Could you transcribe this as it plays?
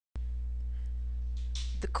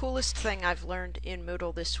The coolest thing I've learned in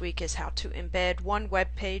Moodle this week is how to embed one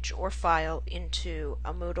web page or file into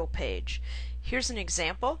a Moodle page. Here's an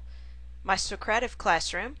example. My Socrative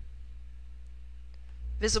classroom,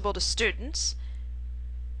 visible to students,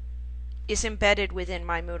 is embedded within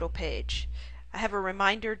my Moodle page. I have a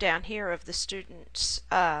reminder down here of the students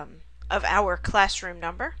of our classroom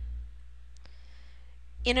number.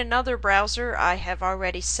 In another browser, I have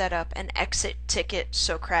already set up an exit ticket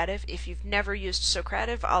Socrative. If you've never used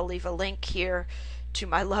Socrative, I'll leave a link here to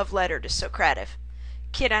my love letter to Socrative.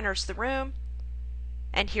 Kid enters the room,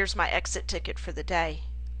 and here's my exit ticket for the day,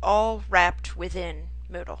 all wrapped within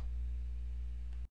Moodle.